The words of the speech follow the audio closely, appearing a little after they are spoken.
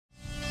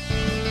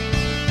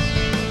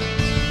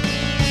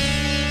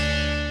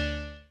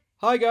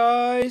Hi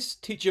guys,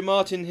 Teacher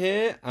Martin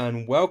here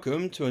and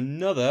welcome to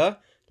another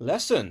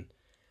lesson.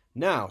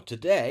 Now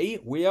today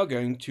we are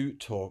going to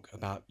talk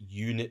about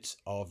units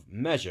of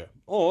measure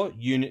or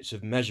units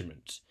of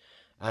measurement,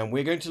 and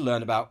we're going to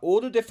learn about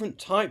all the different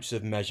types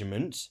of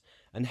measurements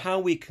and how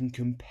we can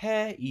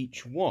compare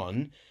each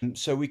one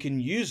so we can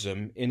use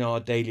them in our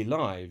daily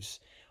lives.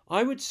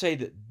 I would say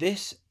that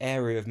this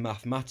area of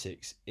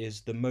mathematics is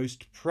the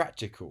most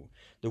practical,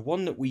 the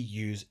one that we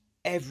use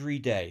every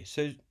day.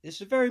 So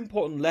it's a very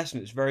important lesson.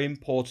 It's very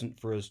important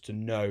for us to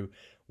know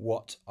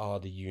what are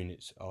the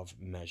units of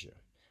measure.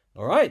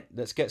 All right,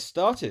 let's get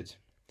started.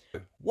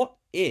 What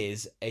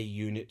is a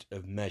unit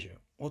of measure?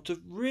 Well, to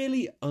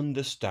really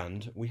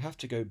understand, we have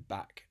to go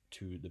back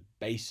to the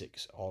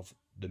basics of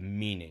the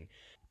meaning.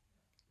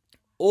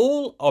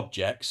 All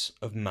objects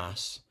of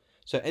mass,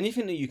 so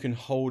anything that you can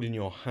hold in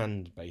your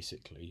hand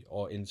basically,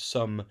 or in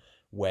some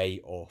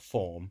way or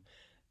form,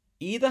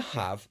 either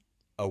have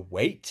a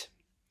weight,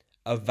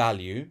 a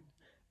value,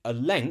 a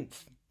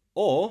length,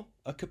 or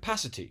a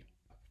capacity.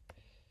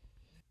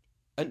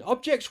 An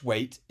object's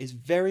weight is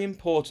very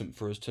important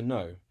for us to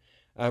know.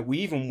 We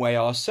even weigh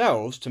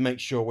ourselves to make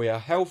sure we are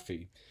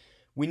healthy.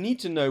 We need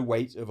to know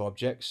weight of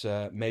objects,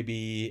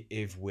 maybe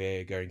if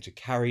we're going to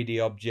carry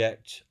the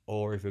object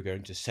or if we're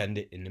going to send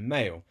it in the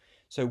mail.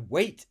 So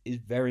weight is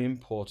very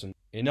important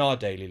in our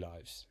daily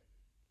lives.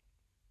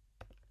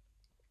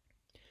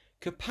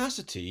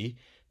 Capacity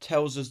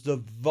tells us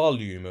the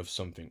volume of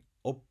something,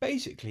 or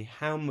basically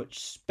how much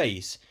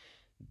space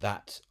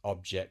that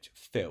object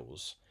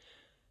fills.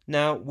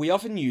 Now, we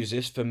often use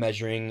this for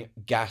measuring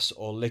gas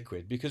or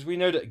liquid because we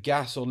know that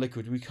gas or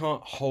liquid we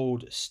can't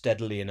hold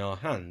steadily in our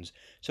hands,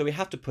 so we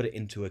have to put it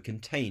into a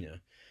container.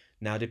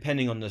 Now,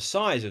 depending on the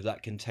size of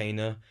that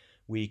container,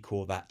 we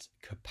call that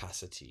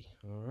capacity.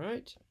 All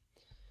right.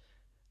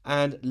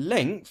 And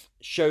length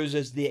shows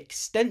us the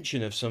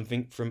extension of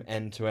something from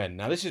end to end.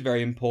 Now, this is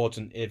very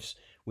important if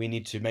we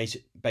need to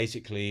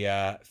basically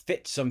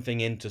fit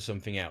something into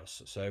something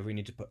else. So if we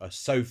need to put a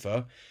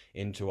sofa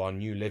into our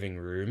new living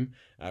room,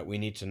 we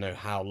need to know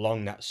how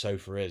long that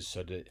sofa is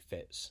so that it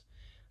fits.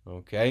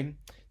 Okay.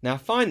 Now,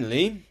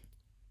 finally,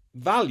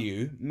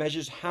 value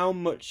measures how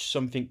much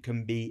something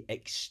can be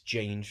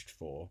exchanged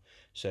for.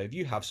 So if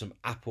you have some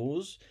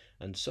apples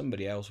and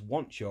somebody else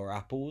wants your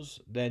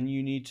apples, then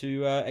you need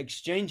to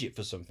exchange it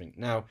for something.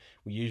 Now,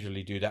 we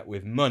usually do that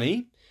with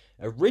money.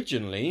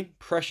 Originally,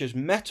 precious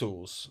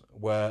metals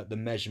were the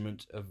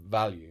measurement of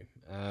value.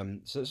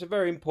 So it's a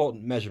very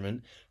important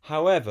measurement.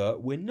 However,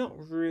 we're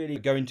not really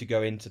going to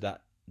go into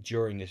that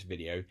during this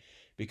video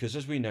because,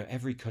 as we know,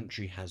 every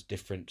country has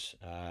different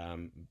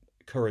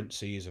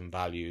currencies and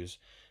values,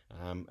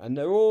 and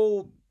they're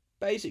all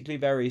basically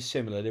very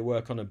similar. They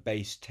work on a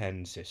base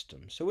 10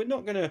 system. So we're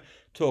not going to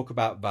talk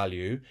about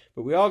value,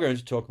 but we are going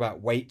to talk about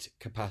weight,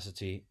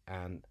 capacity,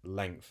 and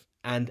length,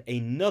 and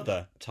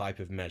another type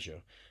of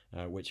measure,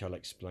 which I'll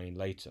explain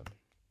later.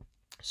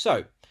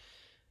 So,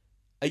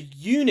 a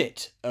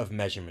unit of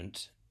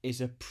measurement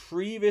is a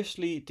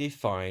previously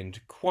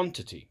defined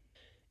quantity.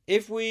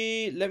 If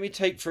let me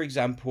take, for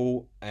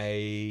example,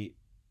 a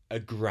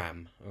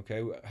gram,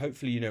 okay?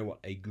 Hopefully you know what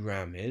a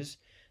gram is.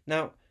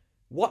 Now,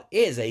 what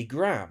is a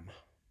gram?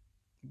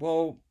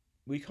 Well,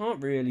 we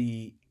can't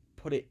really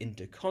put it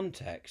into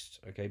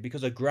context, okay?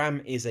 Because a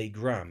gram is a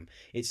gram.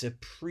 It's a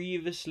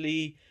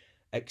previously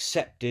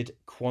accepted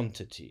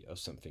quantity of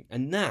something,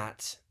 and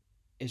that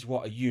is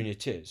what a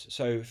unit is.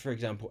 So, for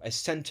example, a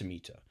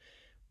centimeter,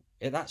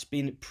 that's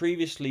been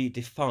previously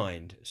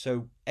defined,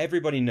 so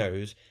everybody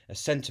knows a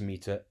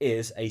centimeter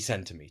is a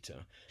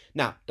centimeter.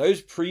 Now,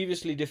 those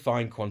previously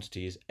defined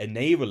quantities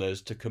enable us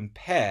to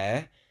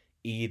compare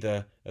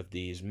either of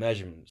these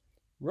measurements.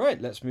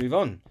 Right, let's move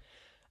on.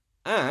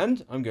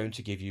 And I'm going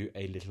to give you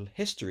a little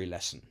history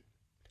lesson.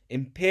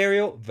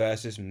 Imperial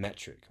versus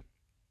metric.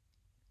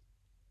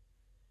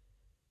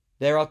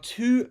 There are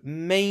two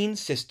main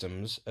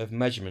systems of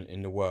measurement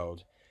in the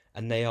world,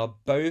 and they are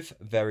both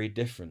very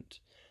different.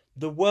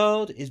 The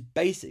world is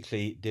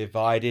basically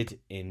divided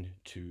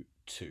into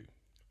two.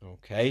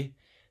 Okay?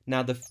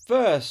 Now, the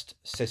first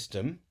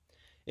system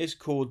is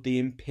called the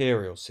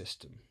imperial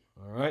system.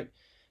 All right?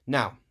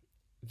 Now,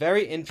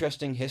 very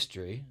interesting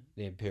history,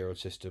 the imperial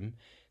system.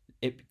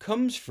 It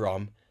comes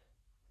from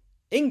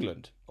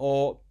England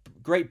or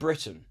Great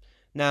Britain.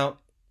 Now,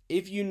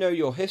 if you know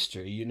your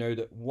history, you know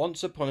that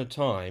once upon a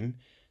time,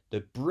 the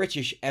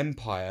British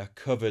Empire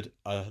covered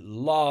a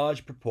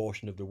large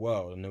proportion of the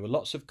world, and there were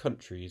lots of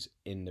countries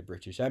in the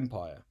British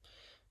Empire.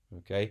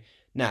 Okay,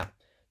 now,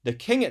 the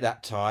king at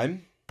that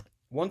time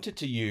wanted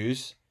to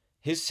use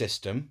his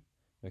system,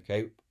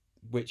 okay,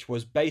 which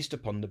was based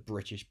upon the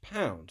British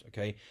pound.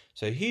 Okay,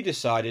 so he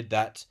decided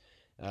that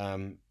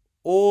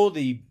all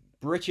the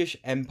British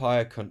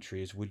Empire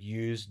countries would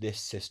use this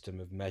system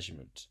of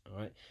measurement. All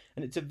right,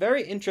 and it's a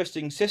very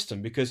interesting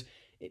system because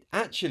it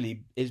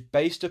actually is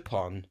based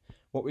upon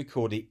what we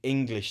call the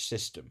English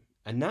system,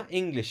 and that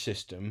English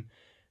system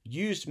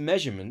used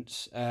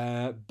measurements,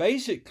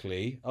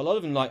 basically a lot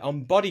of them like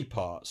on body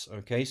parts.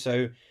 Okay,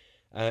 so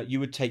you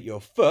would take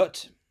your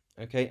foot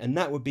okay, and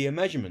that would be a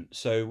measurement.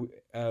 So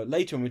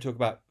later when we talk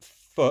about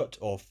foot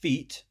or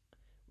feet,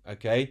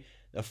 okay,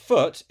 a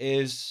foot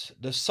is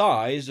the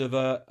size of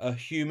a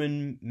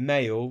human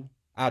male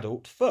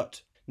adult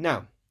foot.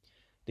 Now,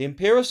 the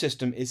imperial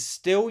system is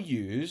still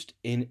used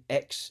in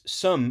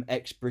some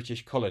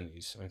ex-British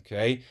colonies,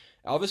 okay?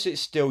 Obviously,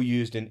 it's still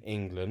used in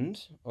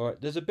England. All right,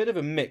 there's a bit of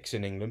a mix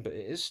in England, but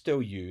it is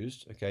still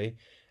used, okay?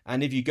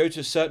 And if you go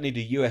to certainly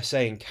the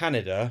USA and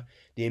Canada,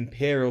 the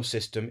imperial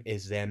system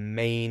is their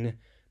main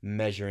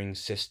measuring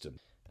system.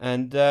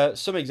 And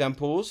some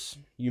examples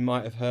you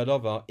might have heard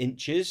of are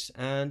inches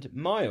and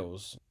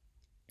miles.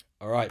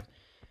 All right,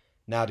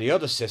 now the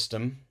other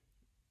system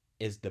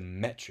is the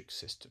metric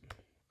system.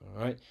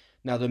 All right,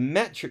 now the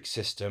metric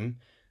system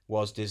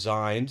was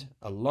designed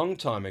a long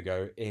time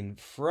ago in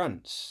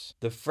France.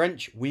 The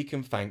French we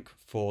can thank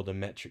for the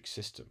metric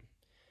system.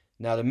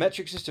 Now the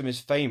metric system is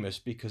famous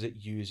because it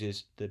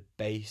uses the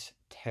base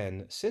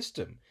 10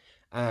 system,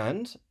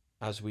 and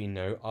as we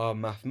know, our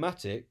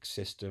mathematics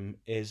system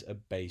is a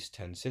base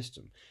 10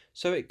 system.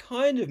 So it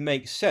kind of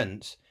makes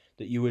sense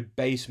that you would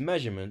base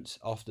measurements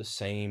off the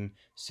same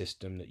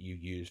system that you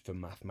use for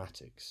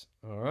mathematics.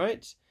 All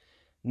right.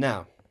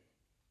 Now,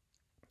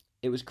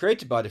 it was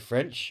created by the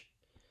French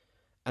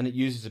and it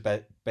uses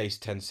a base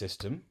 10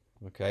 system.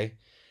 Okay.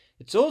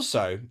 It's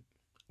also,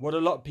 what a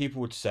lot of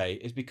people would say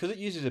is because it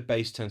uses a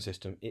base 10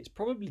 system, it's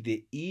probably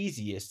the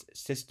easiest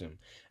system.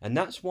 And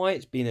that's why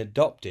it's been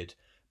adopted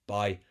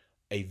by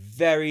a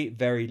very,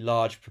 very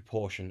large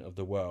proportion of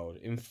the world.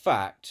 In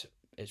fact,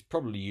 it's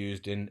probably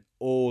used in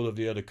all of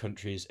the other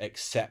countries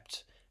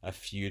except a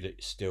few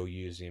that still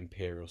use the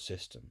imperial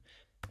system.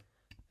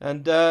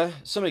 And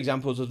some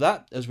examples of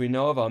that, as we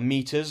know of, are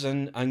meters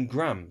and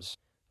grams.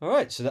 All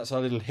right, so that's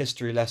our little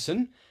history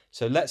lesson.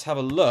 So let's have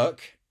a look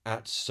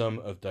at some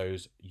of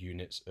those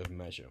units of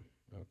measure.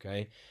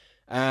 Okay,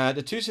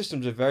 the two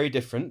systems are very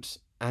different,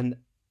 and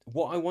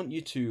what I want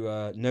you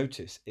to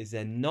notice is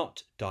they're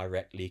not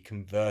directly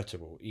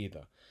convertible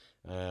either.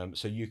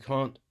 So you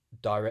can't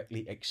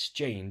directly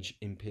exchange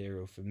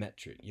imperial for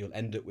metric. You'll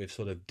end up with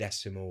sort of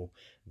decimal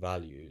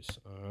values.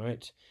 All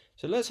right,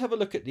 so let's have a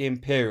look at the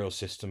imperial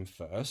system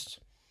first.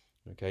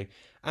 Okay,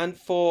 and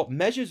for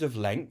measures of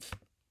length,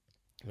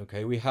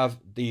 okay, we have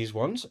these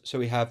ones. So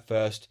we have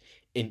first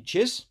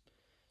inches.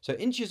 So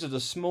inches are the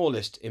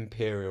smallest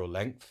imperial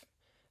length.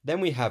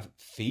 Then we have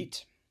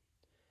feet,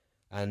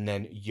 and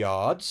then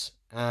yards,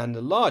 and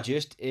the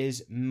largest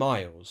is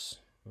miles.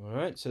 All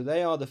right, so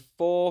they are the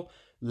four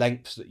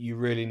lengths that you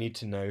really need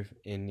to know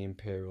in the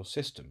imperial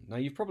system. Now,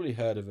 you've probably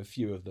heard of a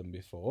few of them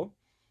before.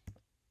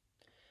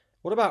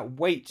 What about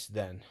weight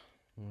then?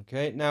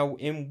 Okay, now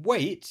in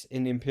weight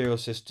in the imperial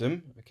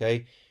system,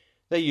 okay,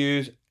 they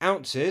use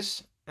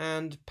ounces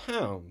and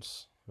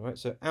pounds. All right,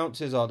 so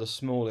ounces are the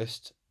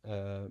smallest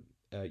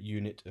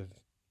unit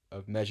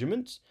of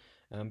measurements,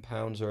 and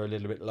pounds are a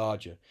little bit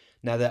larger.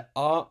 Now there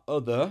are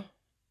other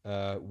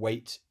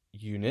weight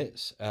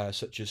units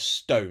such as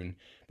stone,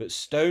 but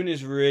stone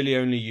is really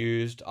only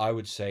used, I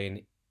would say,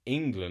 in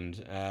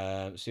England.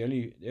 It's the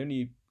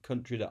only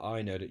country that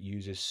I know that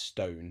uses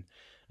stone.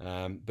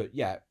 But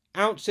yeah,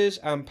 ounces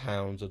and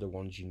pounds are the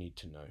ones you need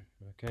to know.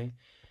 Okay,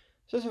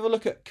 so let's have a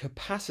look at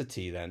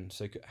capacity then.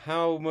 So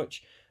how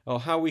much,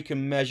 or how we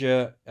can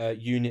measure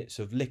units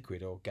of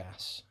liquid or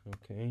gas.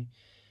 Okay.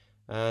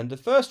 And the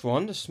first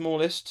one, the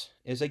smallest,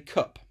 is a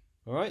cup.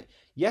 All right.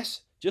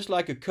 Yes, just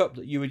like a cup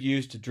that you would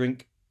use to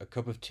drink a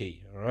cup of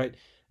tea. All right.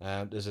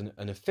 There's an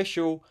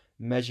official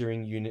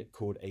measuring unit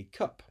called a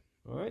cup.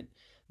 All right.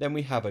 Then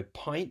we have a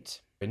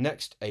pint.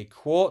 Next, a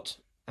quart,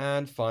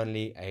 and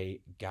finally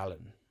a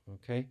gallon.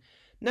 Okay.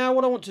 Now,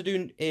 what I want to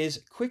do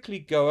is quickly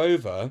go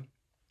over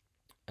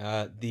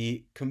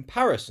the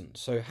comparison.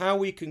 So how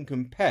we can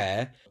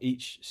compare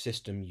each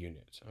system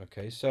unit.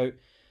 Okay. So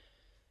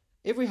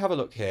if we have a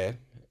look here,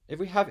 if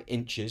we have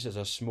inches as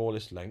our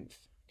smallest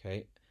length,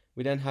 okay,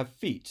 we then have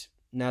feet.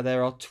 Now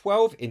there are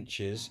 12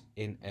 inches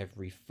in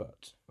every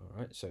foot. All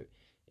right, so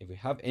if we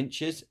have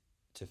inches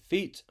to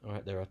feet, all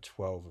right, there are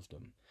 12 of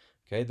them.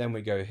 Okay, then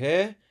we go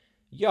here,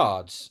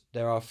 yards.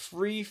 There are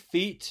 3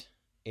 feet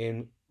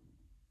in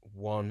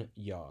 1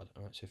 yard.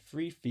 All right, so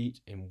 3 feet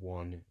in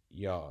 1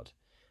 yard.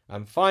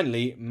 And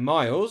finally,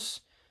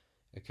 miles.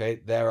 Okay,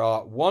 there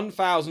are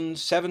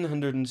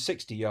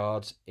 1,760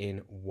 yards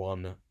in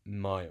 1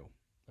 mile.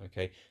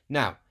 Okay,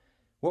 now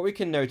what we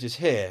can notice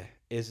here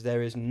is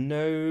there is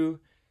no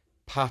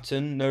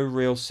pattern, no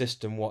real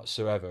system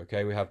whatsoever.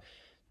 Okay, we have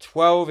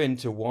 12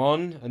 into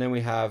 1, and then we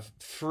have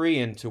 3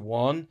 into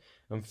 1,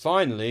 and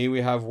finally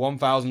we have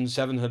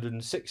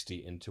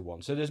 1,760 into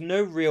 1. So there's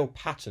no real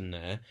pattern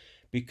there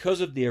because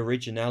of the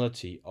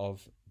originality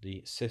of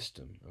the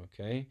system.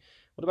 Okay.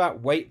 What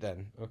about weight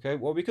then? Okay,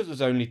 well, because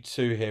there's only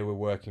 2 here we're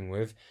working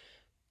with,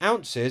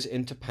 ounces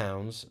into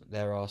pounds,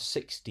 there are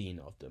 16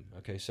 of them.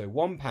 Okay, so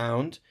 1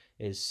 pound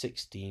is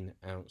 16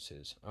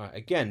 ounces. All right,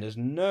 again, there's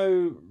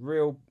no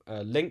real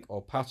link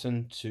or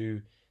pattern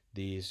to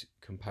these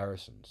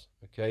comparisons.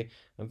 Okay,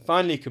 and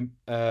finally,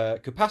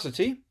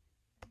 capacity.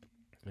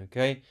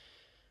 Okay,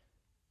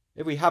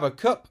 if we have a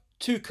cup,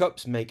 2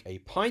 cups make a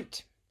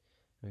pint.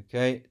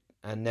 Okay,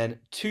 and then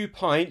 2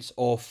 pints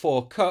or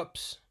 4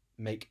 cups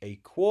make a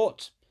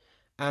quart.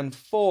 And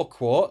 4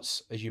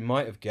 quarts, as you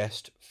might have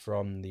guessed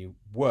from the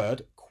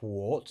word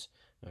quart,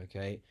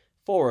 okay,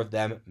 4 of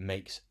them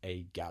makes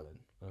a gallon.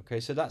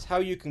 Okay, so that's how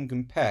you can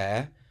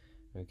compare,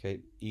 okay,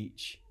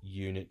 each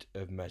unit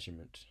of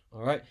measurement.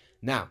 All right,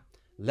 now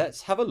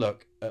let's have a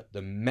look at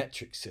the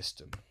metric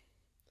system.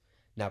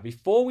 Now,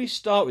 before we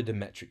start with the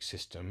metric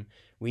system,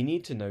 we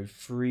need to know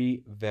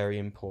 3 very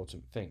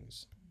important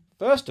things.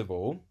 First of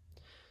all,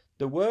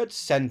 the word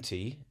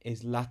centi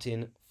is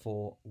Latin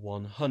for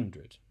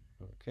 100.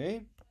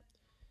 Okay.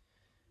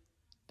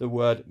 The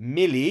word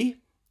milli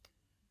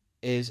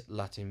is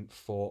Latin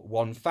for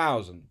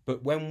 1,000.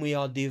 But when we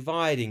are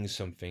dividing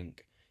something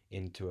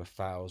into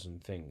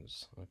 1,000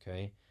 things,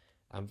 okay.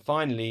 And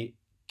finally,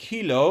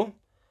 kilo,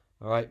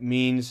 all right,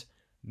 means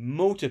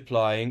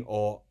multiplying,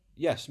 or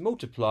yes,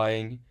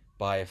 multiplying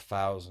by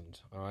 1,000.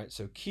 All right.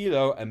 So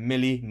kilo and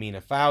milli mean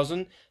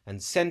 1,000, and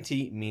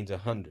centi means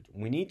 100.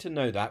 We need to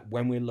know that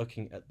when we're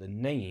looking at the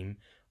name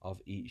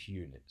of each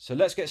unit. So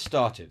let's get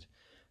started.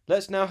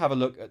 Let's now have a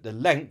look at the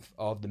length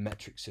of the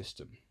metric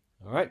system.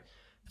 All right.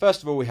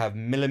 First of all, we have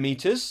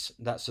millimeters.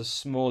 That's the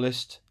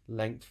smallest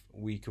length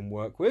we can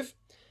work with.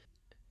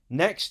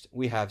 Next,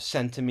 we have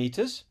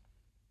centimeters.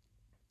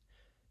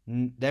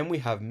 Then we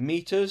have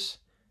meters,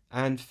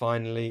 and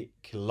finally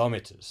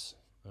kilometers.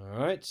 All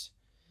right.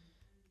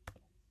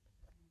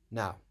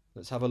 Now,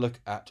 let's have a look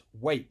at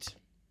weight.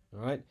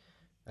 All right.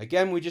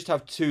 Again, we just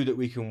have 2 that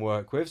we can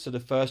work with. So the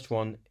first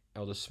one,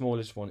 or the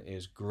smallest one,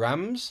 is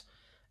grams.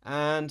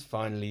 And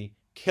finally,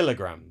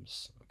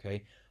 kilograms.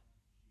 Okay.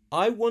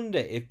 I wonder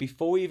if,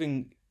 before we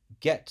even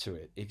get to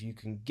it, if you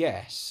can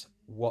guess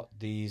what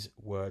these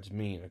words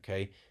mean.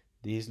 Okay.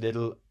 These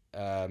little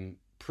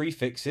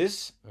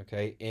prefixes,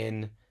 okay,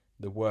 in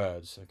the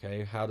words.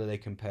 Okay. How do they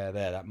compare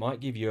there? That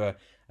might give you a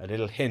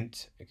little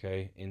hint,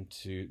 okay,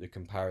 into the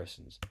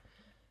comparisons.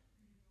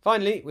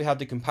 Finally, we have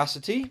the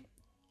capacity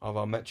of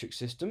our metric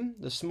system.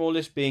 The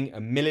smallest being a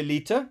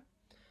milliliter.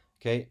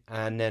 Okay.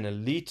 And then a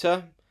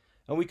liter.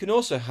 And we can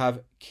also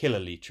have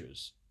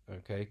kiloliters,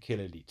 okay,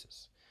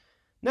 kiloliters.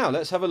 Now,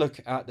 let's have a look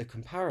at the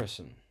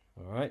comparison,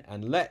 all right?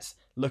 And let's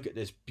look at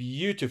this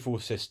beautiful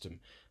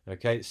system,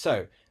 okay?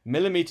 So,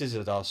 millimeters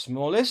is our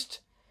smallest.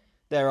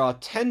 There are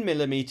 10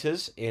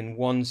 millimeters in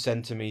 1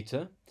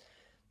 centimeter.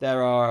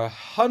 There are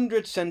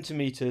 100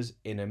 centimeters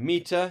in a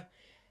meter.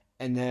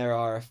 And there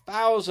are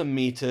 1,000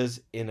 meters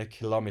in a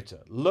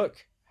kilometer.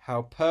 Look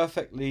how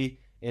perfectly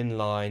in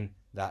line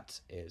that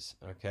is,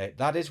 okay?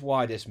 That is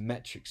why this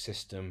metric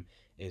system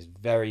is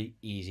very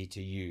easy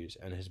to use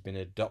and has been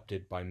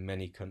adopted by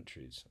many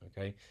countries,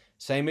 okay?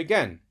 Same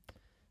again.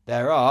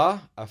 There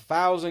are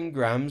 1,000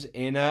 grams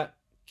in a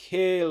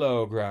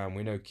kilogram.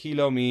 We know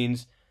kilo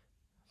means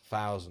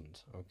 1,000,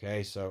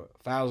 okay? So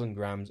 1,000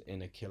 grams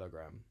in a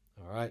kilogram,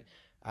 all right?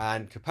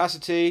 And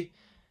capacity,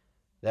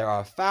 there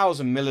are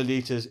 1,000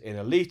 milliliters in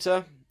a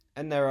liter,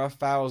 and there are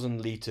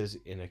 1,000 liters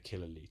in a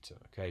kiloliter,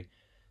 okay?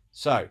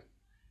 So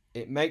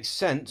it makes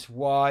sense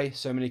why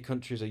so many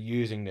countries are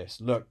using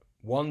this. Look,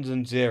 1s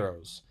and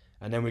 0s.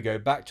 And then we go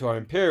back to our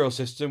imperial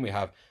system. We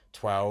have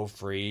 12,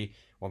 3,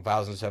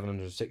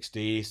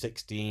 1,760,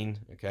 16,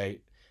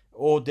 okay?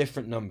 All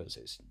different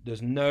numbers.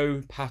 There's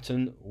no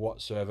pattern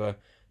whatsoever,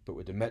 but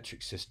with the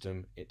metric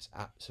system, it's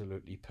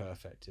absolutely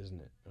perfect,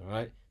 isn't it? All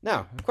right.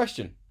 Now, a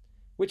question.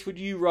 Which would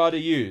you rather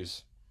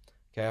use?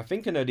 Okay, I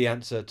think I know the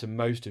answer to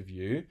most of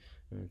you.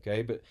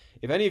 Okay, but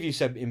if any of you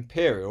said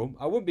imperial,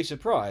 I wouldn't be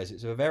surprised.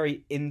 It's a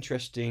very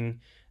interesting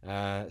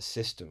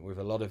system with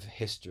a lot of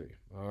history.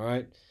 All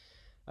right.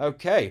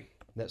 Okay,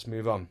 let's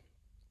move on.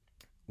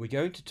 We're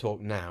going to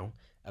talk now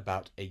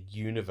about a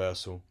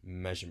universal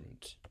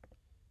measurement.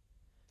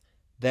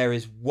 There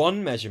is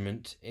one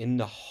measurement in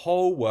the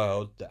whole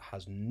world that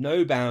has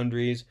no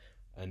boundaries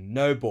and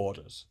no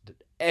borders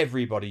that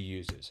everybody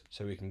uses.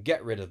 So we can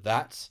get rid of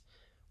that.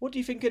 What do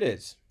you think it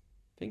is?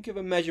 Think of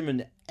a measurement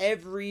that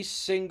every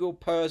single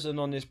person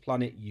on this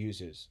planet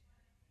uses.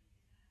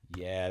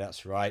 Yeah,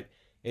 that's right.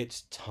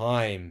 It's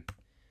time.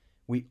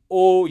 We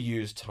all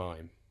use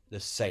time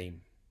the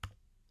same.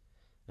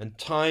 And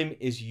time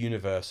is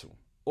universal.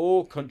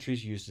 All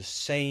countries use the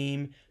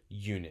same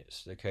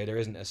units. Okay, there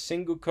isn't a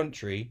single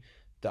country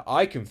that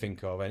I can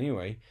think of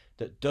anyway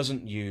that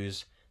doesn't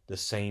use the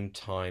same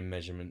time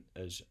measurement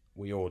as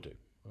we all do.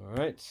 All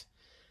right.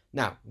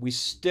 Now, we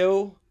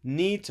still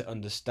need to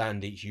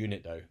understand each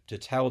unit, though, to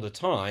tell the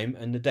time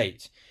and the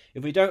date.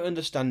 If we don't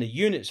understand the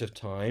units of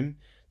time,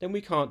 then we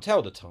can't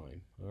tell the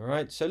time. All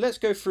right, so let's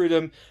go through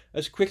them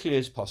as quickly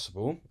as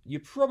possible. You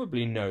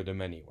probably know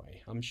them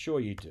anyway. I'm sure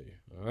you do.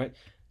 All right,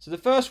 so the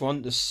first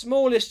one, the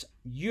smallest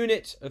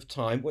unit of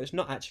time, well, it's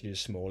not actually the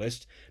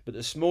smallest, but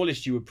the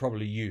smallest you would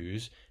probably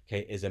use,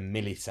 okay, is a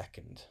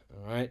millisecond.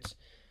 All right,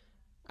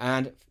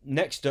 and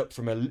next up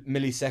from a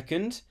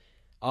millisecond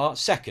are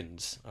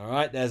seconds. All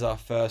right, there's our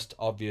first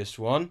obvious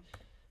one.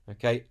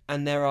 Okay,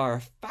 and there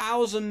are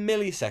 1,000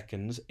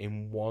 milliseconds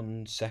in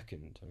 1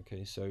 second.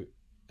 Okay, so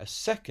a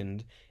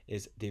second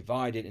is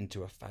divided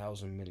into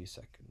 1,000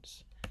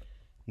 milliseconds.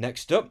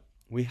 Next up,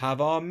 we have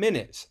our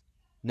minutes.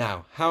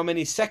 Now, how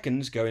many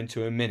seconds go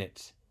into a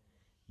minute?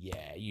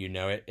 Yeah, you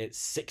know it. It's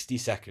 60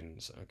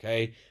 seconds,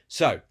 okay?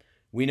 So,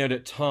 we know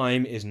that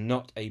time is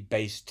not a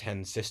base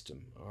 10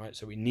 system, all right?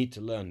 So we need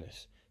to learn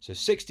this. So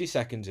 60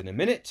 seconds in a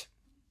minute,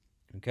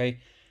 okay?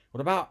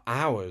 What about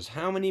hours?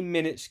 How many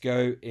minutes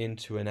go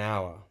into an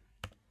hour?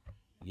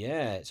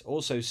 Yeah, it's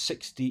also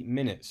 60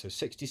 minutes. So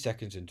 60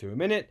 seconds into a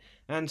minute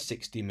and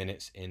 60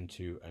 minutes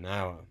into an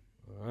hour.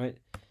 All right.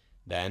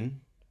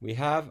 Then we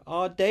have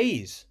our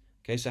days.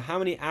 Okay, so how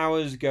many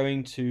hours go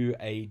into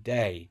a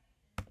day?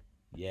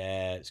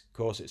 Yeah, of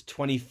course, it's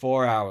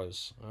 24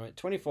 hours. All right,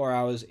 24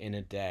 hours in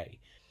a day.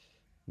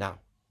 Now,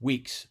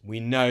 weeks. We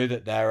know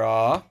that there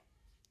are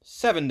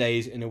 7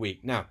 days in a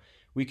week. Now,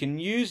 we can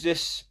use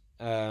this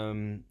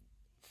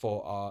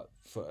for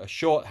a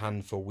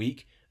shorthand for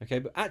week. Okay,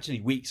 but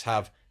actually weeks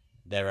have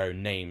their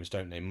own names,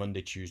 don't they?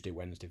 Monday, Tuesday,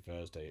 Wednesday,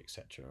 Thursday,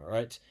 etc. All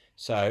right.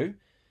 So,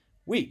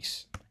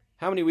 weeks.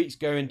 How many weeks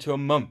go into a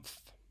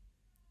month?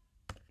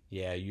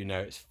 Yeah, you know,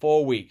 it's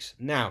 4 weeks.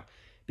 Now,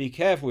 be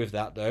careful with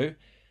that though,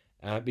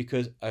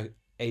 because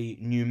a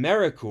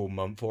numerical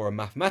month or a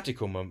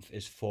mathematical month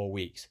is 4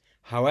 weeks.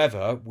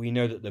 However, we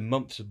know that the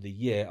months of the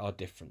year are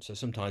different. So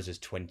sometimes there's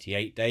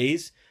 28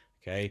 days.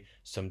 Okay,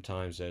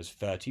 sometimes there's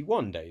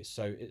 31 days.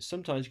 So it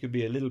sometimes could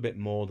be a little bit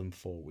more than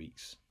 4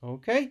 weeks.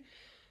 Okay,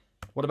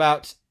 what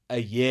about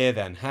a year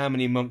then? How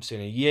many months in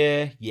a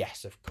year?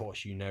 Yes, of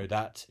course, you know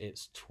that.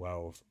 It's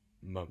 12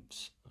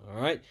 months.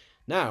 All right,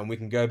 now we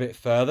can go a bit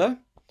further.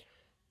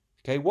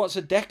 Okay, what's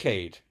a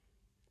decade?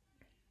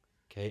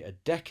 Okay, a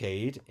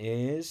decade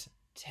is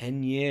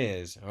 10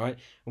 years. All right,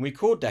 and we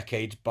call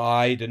decades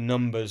by the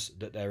numbers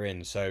that they're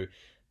in. So,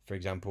 for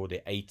example,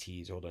 the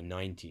 80s or the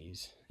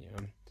 90s.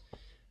 Yeah.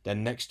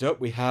 Then next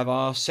up, we have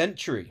our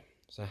century.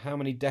 So how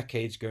many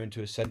decades go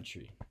into a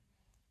century?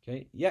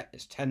 Okay, yeah,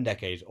 it's 10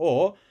 decades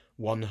or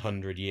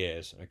 100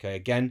 years. Okay,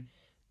 again,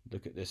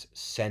 look at this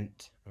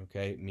cent.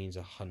 Okay, it means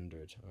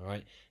 100. All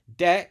right,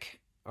 dec.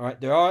 All right,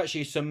 there are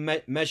actually some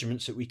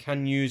measurements that we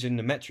can use in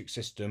the metric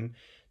system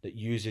that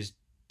uses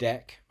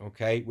dec.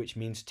 Okay, which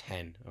means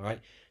 10. All right,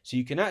 so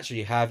you can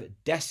actually have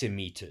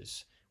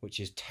decimeters, which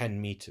is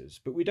 10 meters,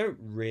 but we don't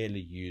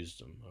really use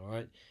them. All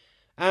right,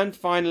 and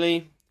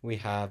finally, we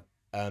have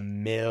a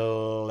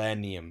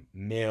millennium.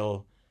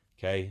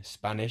 Okay,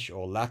 Spanish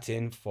or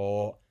Latin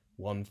for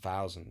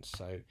 1,000.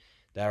 So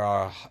there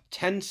are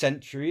 10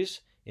 centuries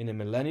in a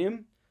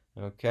millennium,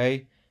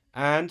 okay,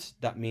 and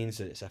that means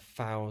that it's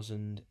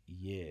 1,000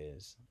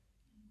 years.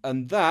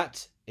 And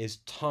that is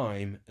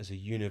time as a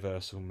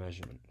universal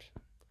measurement.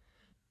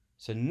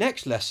 So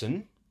next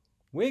lesson,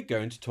 we're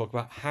going to talk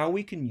about how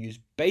we can use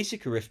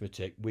basic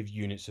arithmetic with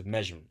units of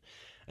measurement.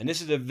 And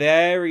this is a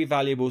very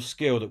valuable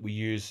skill that we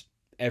use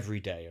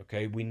every day.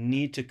 Okay, we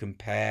need to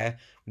compare,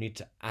 we need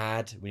to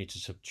add, we need to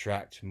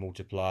subtract,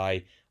 multiply,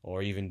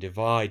 or even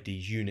divide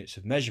these units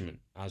of measurement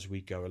as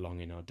we go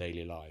along in our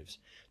daily lives.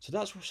 So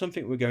that's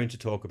something we're going to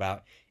talk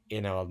about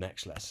in our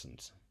next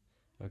lessons.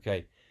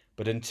 Okay,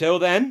 but until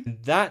then,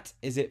 that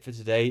is it for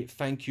today.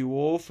 Thank you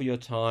all for your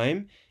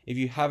time. If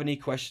you have any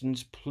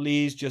questions,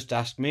 please just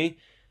ask me.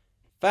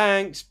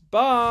 Thanks.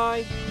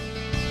 Bye.